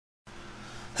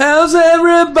How's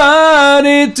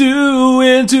everybody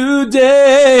doing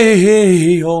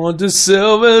today on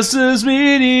DeSilvis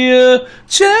Media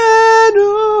channel?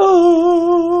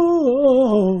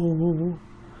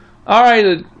 All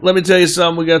right, let me tell you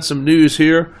something. We got some news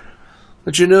here.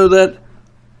 But you know that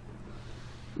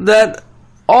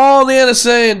all the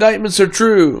NSA indictments are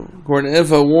true, according to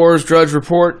InfoWars, Drudge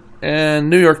Report, and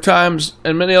New York Times,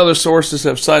 and many other sources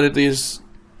have cited this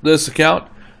account,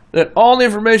 that all the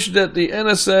information that the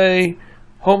NSA,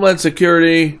 Homeland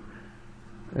Security,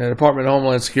 and Department of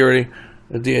Homeland Security,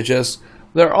 the DHS,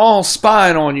 they're all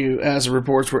spying on you, as the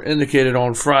reports were indicated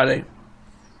on Friday.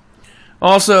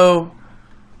 Also,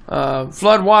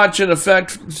 flood watch in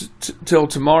effect till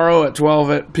tomorrow at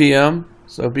 12 p.m.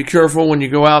 So be careful when you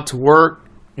go out to work.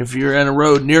 If you're in a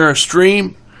road near a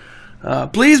stream,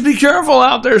 please be careful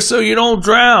out there so you don't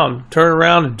drown. Turn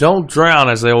around and don't drown,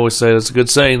 as they always say. That's a good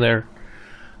saying there.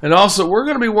 And also, we're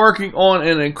going to be working on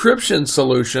an encryption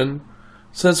solution,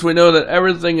 since we know that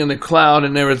everything in the cloud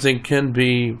and everything can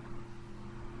be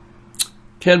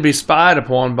spied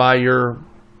upon by your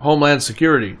Homeland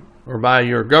Security or by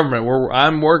your government.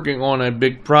 I'm working on a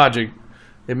big project.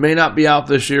 It may not be out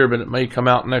this year, but it may come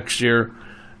out next year.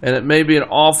 And it may be an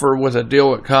offer with a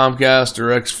deal with Comcast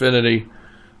or Xfinity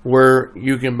where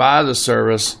you can buy the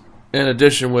service in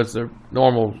addition with the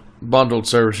normal bundled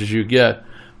services you get.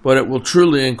 But it will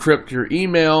truly encrypt your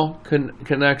email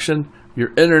connection,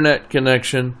 your internet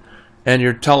connection, and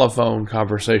your telephone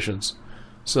conversations.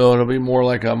 So it'll be more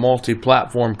like a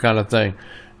multi-platform kind of thing.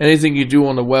 Anything you do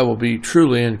on the web will be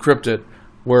truly encrypted,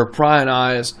 where prying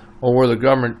eyes or where the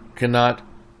government cannot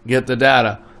get the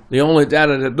data. The only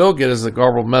data that they'll get is the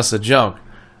garbled mess of junk.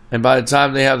 And by the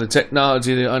time they have the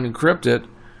technology to unencrypt it,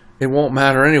 it won't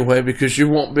matter anyway because you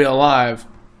won't be alive.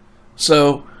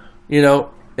 So, you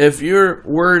know, if you're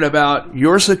worried about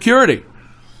your security,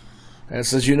 and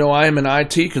since you know I am an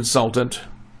IT consultant,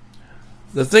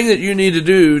 the thing that you need to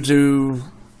do to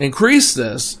increase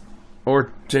this,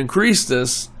 or to increase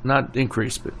this, not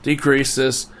increase, but decrease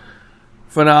this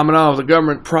phenomenon of the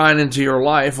government prying into your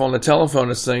life on the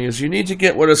telephone thing, is you need to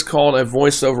get what is called a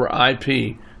voice over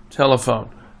IP telephone.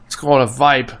 It's called a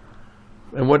VIPE.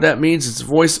 And what that means is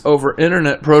voice over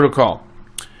internet protocol.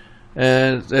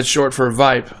 And that's short for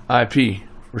VIPE, IP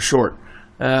for short.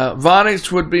 Vonage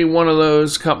would be one of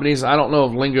those companies. I don't know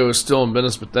if Lingo is still in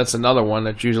business, but that's another one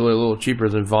that's usually a little cheaper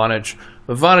than Vonage.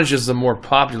 But Vonage is the more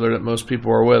popular that most people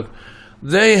are with.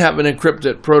 They have an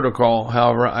encrypted protocol.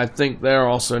 However, I think they're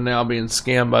also now being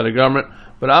scammed by the government.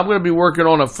 But I'm going to be working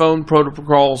on a phone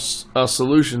protocol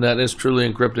solution that is truly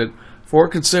encrypted for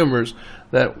consumers,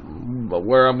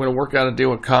 where I'm going to work out a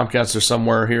deal with Comcast or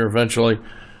somewhere here eventually,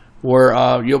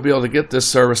 where you'll be able to get this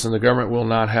service and the government will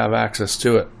not have access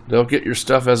to it. They'll get your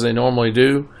stuff as they normally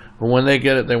do, but when they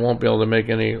get it, they won't be able to make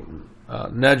any they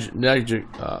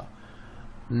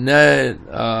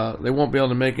won't be able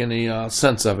to make any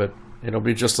sense of it. It'll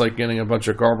be just like getting a bunch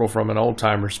of garble from an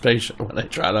old-timer's patient when they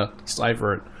try to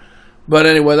cipher it. But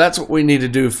anyway, that's what we need to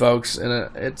do, folks.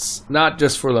 And it's not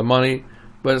just for the money,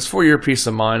 but it's for your peace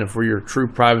of mind and for your true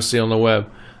privacy on the web.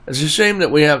 It's a shame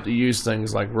that we have to use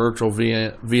things like virtual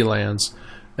VLANs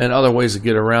and other ways to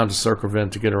get around, to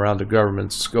circumvent, to get around the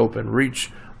government's scope and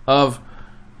reach of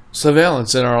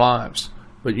surveillance in our lives.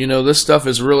 But you know, this stuff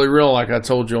is really real, like I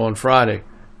told you on Friday.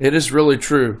 It is really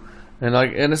true. And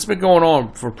it's been going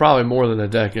on for probably more than a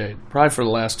decade, probably for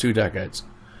the last 2 decades.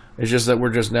 It's just that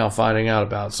we're just now finding out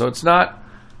about it. So it's not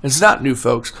new,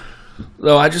 folks.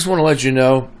 Though I just want to let you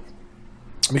know,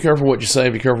 be careful what you say,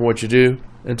 be careful what you do.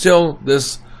 Until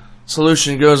this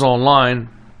solution goes online,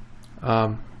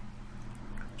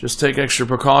 just take extra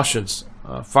precautions.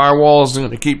 Firewall is going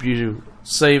to keep you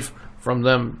safe from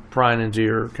them prying into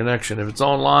your connection. If it's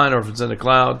online or if it's in the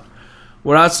cloud,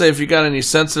 what I'd say, if you got any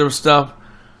sensitive stuff,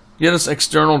 get us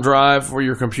external drive for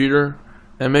your computer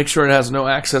and make sure it has no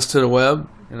access to the web.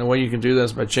 And the way you can do that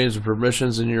is by changing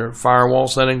permissions in your firewall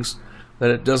settings, that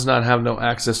it does not have no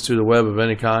access to the web of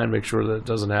any kind. Make sure that it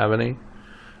doesn't have any.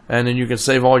 And then you can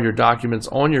save all your documents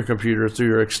on your computer through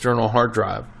your external hard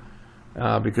drive.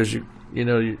 Because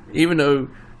even though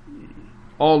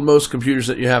most computers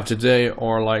that you have today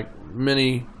are like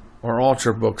mini or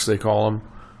ultra books, they call them,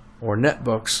 or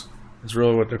netbooks. It's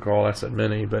really what they're called. I said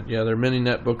mini, but yeah, they're mini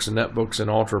netbooks and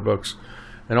ultra books.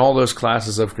 And all those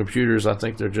classes of computers, I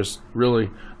think they're just really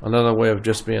another way of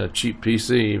just being a cheap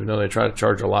PC, even though they try to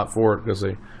charge a lot for it because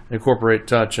they incorporate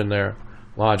touch in their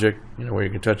logic, where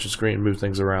you can touch the screen and move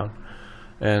things around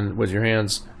and with your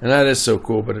hands. And that is so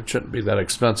cool, but it shouldn't be that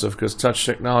expensive because touch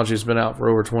technology has been out for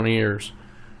over 20 years.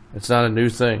 It's not a new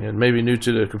thing. It may be new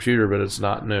to the computer, but it's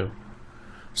not new.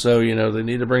 So, you know, they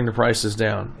need to bring the prices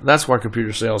down. That's why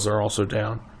computer sales are also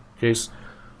down. In case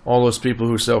all those people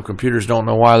who sell computers don't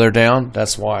know why they're down,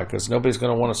 that's why. Because nobody's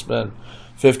going to want to spend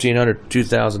 $1,500 to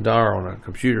 $2,000 on a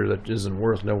computer that isn't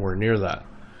worth nowhere near that.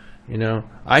 You know,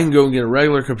 I can go and get a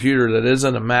regular computer that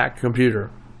isn't a Mac computer.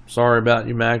 Sorry about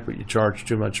you, Mac, but you charge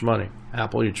too much money.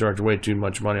 Apple, you charge way too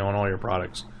much money on all your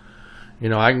products. You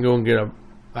know, I can go and get a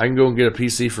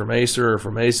PC from Acer or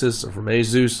from Asus or from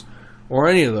Asus or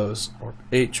any of those, or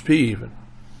HP even,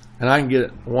 and I can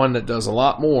get one that does a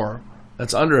lot more.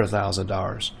 That's under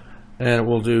 $1,000, and it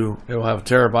will have a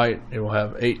terabyte. It will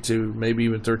have 8 to maybe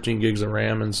even 13 gigs of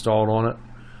RAM installed on it.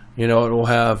 You know, it will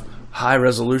have high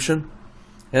resolution,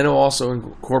 and it will also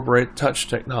incorporate touch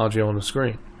technology on the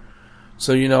screen.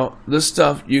 So, you know, this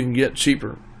stuff you can get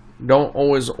cheaper. Don't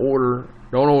always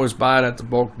buy it at the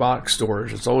bulk box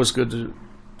stores. It's always good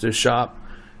to shop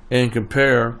and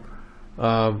compare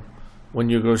when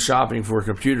you go shopping for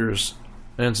computers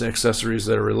and accessories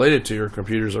that are related to your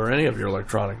computers or any of your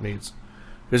electronic needs,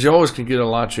 because you always can get a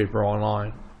lot cheaper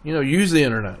online. You know, use the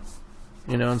internet,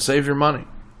 you know, and save your money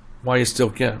while you still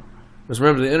can. Because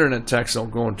remember, the internet tax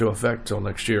don't go into effect till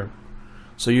next year,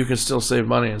 so you can still save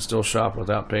money and still shop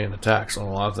without paying the tax on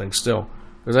a lot of things still,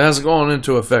 because it hasn't gone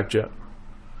into effect yet,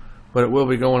 but it will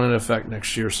be going into effect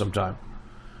next year sometime.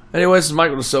 Anyways, this is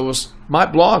Michael DeSilvis. My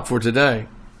blog for today,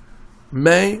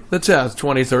 May the 10th,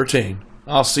 2013.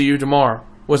 I'll see you tomorrow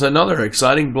with another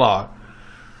exciting blog.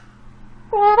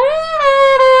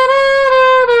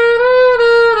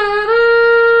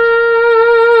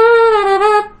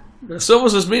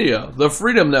 DeSilvis Media, the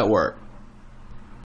Freedom Network.